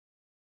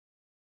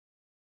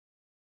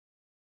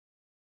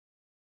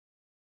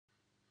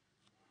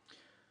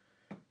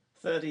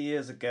30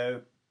 years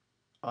ago,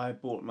 I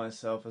bought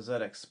myself a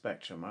ZX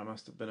Spectrum. I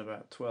must have been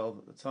about 12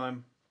 at the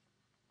time.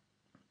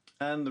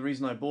 And the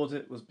reason I bought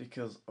it was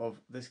because of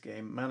this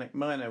game, Manic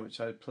Miner, which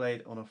I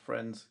played on a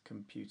friend's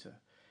computer.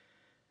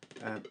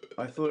 And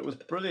I thought it was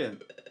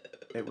brilliant.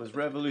 It was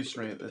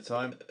revolutionary at the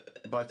time.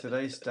 By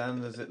today's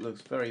standards, it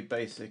looks very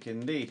basic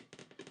indeed.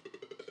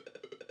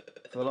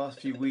 For the last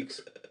few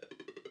weeks,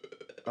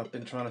 I've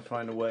been trying to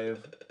find a way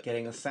of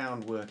getting the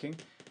sound working,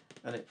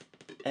 and it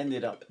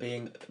ended up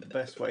being the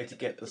best way to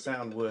get the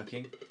sound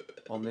working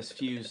on this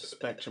Fuse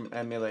Spectrum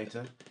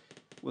emulator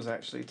was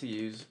actually to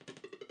use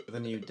the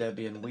new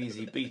Debian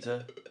Wheezy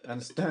beta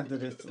and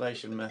standard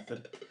installation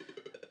method.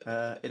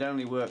 It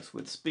only works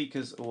with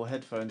speakers or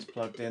headphones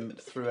plugged in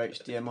through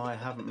HDMI. I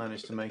haven't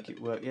managed to make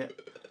it work yet,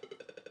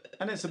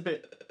 and it's a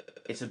bit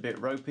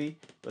ropey,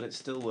 but it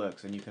still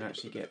works, and you can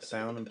actually get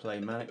sound and play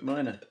Manic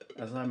Miner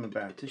as I'm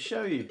about to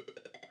show you.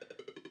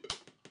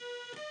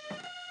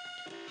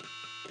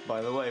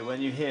 By the way,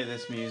 when you hear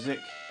this music,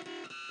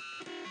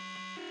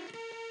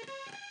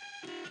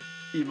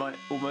 you might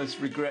almost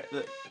regret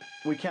that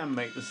we can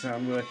make the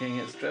sound working.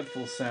 It's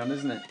dreadful sound,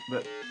 isn't it?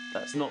 But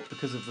that's not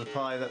because of the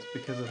Pi, that's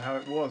because of how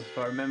it was. If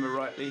I remember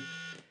rightly,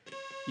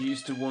 you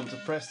used to want to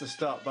press the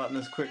start button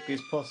as quickly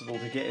as possible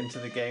to get into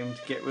the game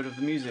to get rid of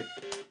the music.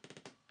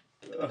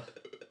 Ugh.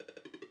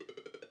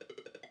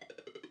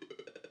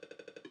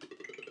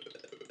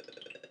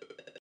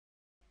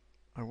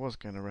 I was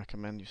going to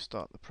recommend you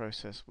start the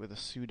process with a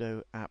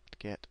sudo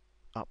apt-get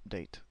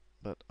update,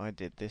 but I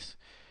did this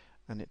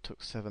and it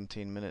took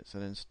 17 minutes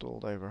and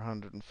installed over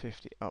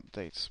 150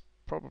 updates.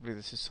 Probably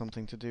this is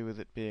something to do with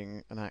it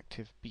being an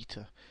active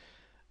beta.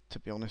 To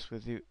be honest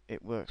with you,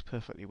 it works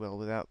perfectly well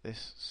without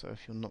this, so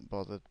if you're not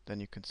bothered,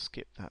 then you can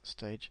skip that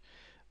stage.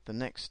 The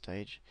next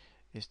stage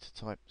is to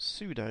type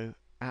sudo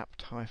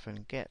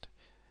apt-get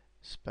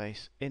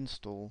space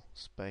install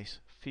space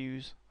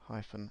fuse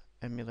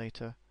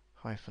emulator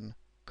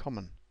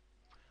common.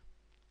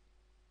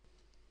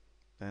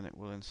 Then it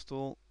will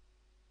install.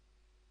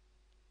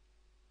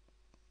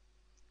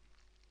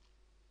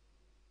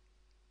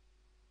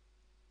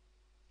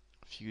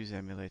 Fuse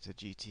emulator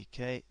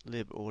GTK,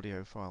 lib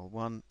audiophile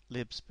 1,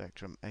 lib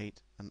spectrum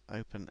 8, and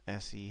open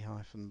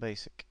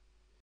se-basic.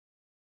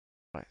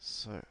 Right,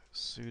 so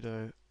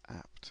sudo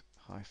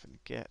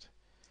apt-get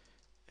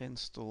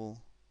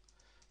install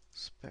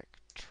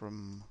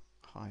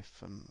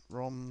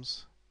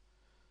spectrum-roms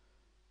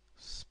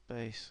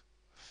space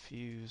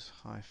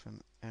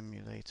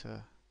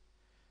fuse-emulator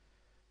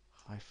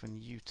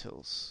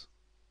utils.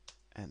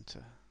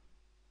 Enter.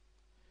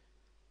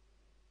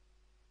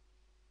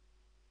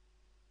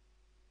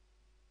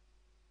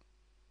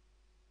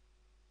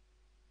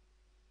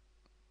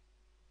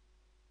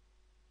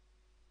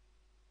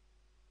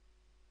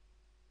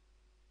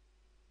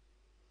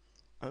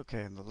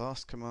 Okay, and the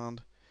last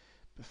command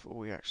before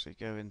we actually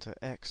go into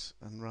X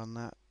and run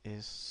that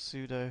is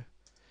sudo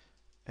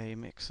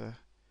amixer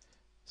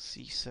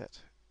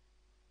cset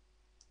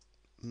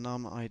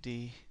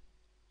numid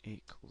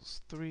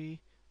equals 3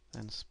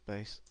 then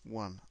space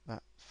 1.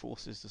 That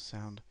forces the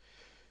sound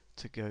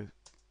to go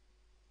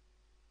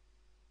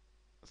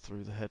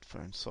through the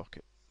headphone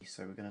socket.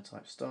 So we're going to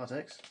type start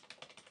X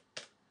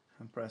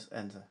and press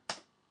enter.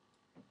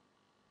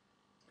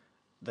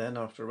 Then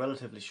after a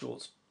relatively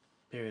short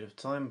period of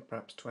time,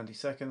 perhaps 20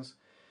 seconds,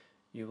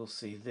 you will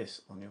see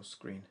this on your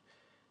screen.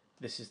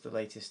 This is the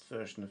latest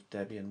version of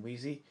Debian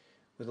Wheezy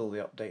with all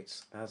the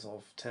updates as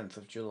of 10th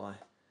of July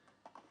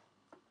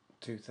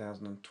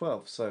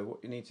 2012. So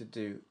what you need to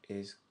do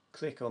is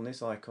click on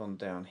this icon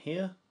down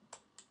here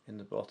in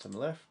the bottom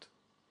left,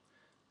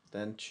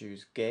 then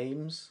choose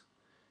Games,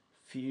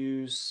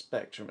 Fuse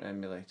Spectrum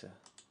Emulator.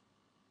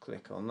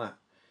 Click on that.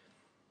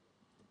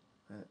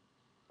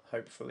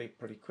 Hopefully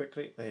pretty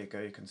quickly, there you go,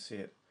 you can see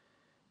it.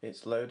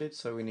 It's loaded,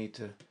 so we need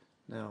to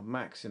now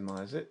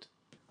maximize it.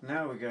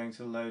 Now we're going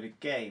to load a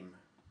game.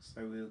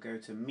 So we'll go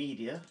to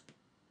Media,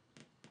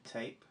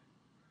 Tape,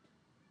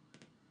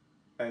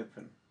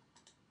 Open.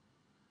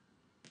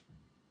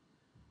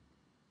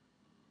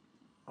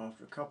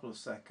 After a couple of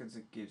seconds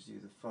it gives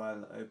you the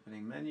file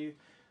opening menu.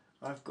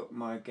 I've got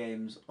my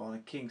games on a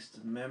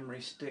Kingston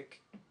memory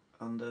stick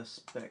under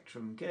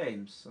Spectrum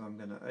Games, so I'm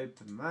going to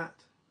open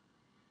that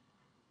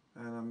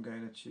and I'm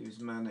going to choose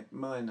Manic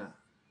Miner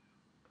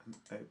and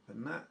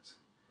open that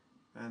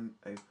and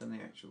open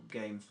the actual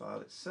game file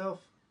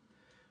itself.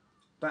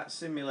 That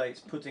simulates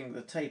putting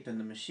the tape in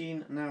the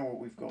machine. Now what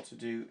we've got to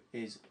do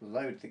is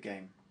load the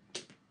game.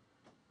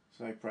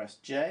 So press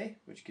J,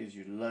 which gives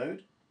you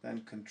load,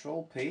 then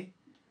Control P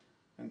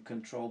and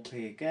Control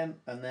P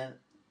again, and then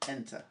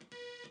enter,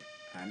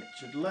 and it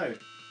should load.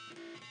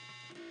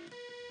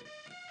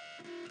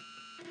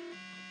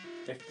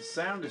 If the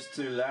sound is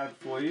too loud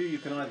for you, you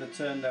can either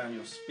turn down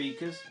your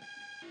speakers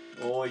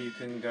or you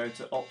can go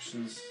to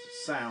Options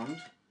Sound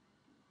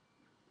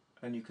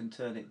and you can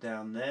turn it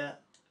down there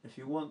if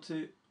you want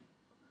to.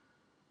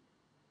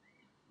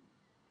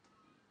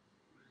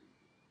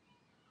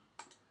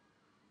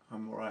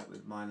 I'm alright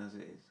with mine as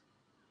it is.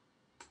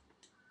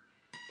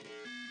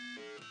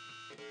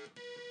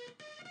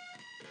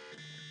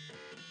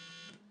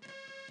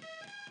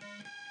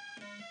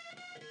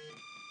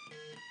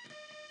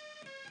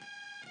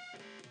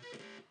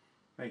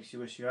 Makes you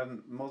wish you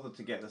hadn't bothered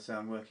to get the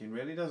sound working,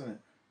 really, doesn't it?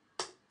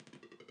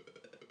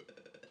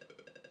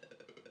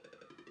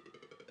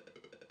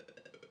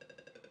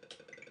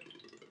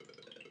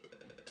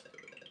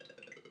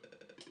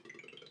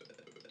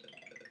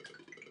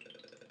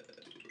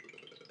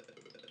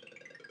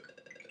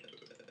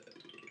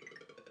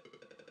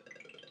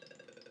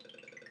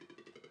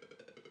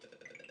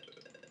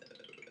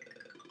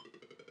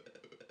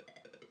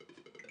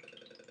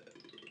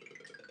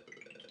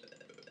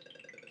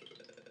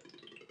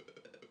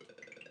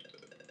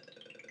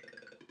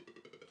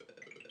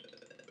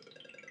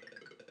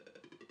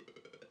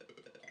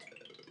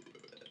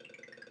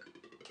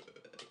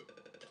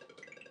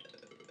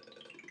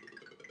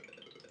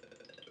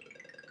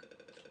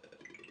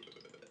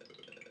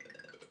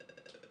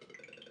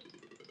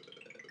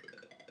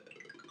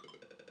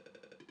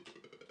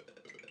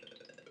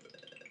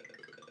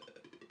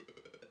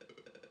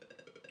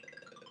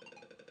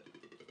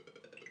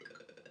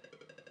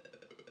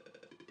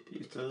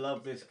 Used to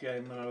love this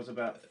game when I was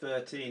about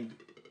 13,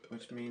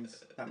 which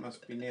means that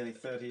must be nearly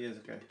 30 years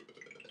ago.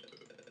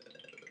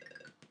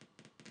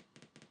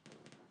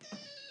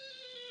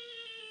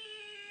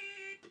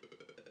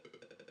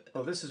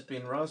 Well, this has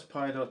been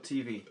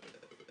Raspberry.tv,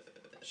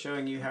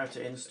 showing you how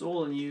to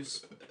install and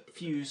use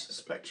Fuse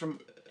Spectrum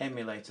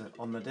emulator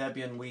on the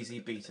Debian Wheezy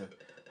beta.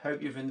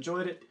 Hope you've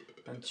enjoyed it,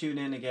 and tune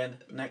in again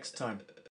next time.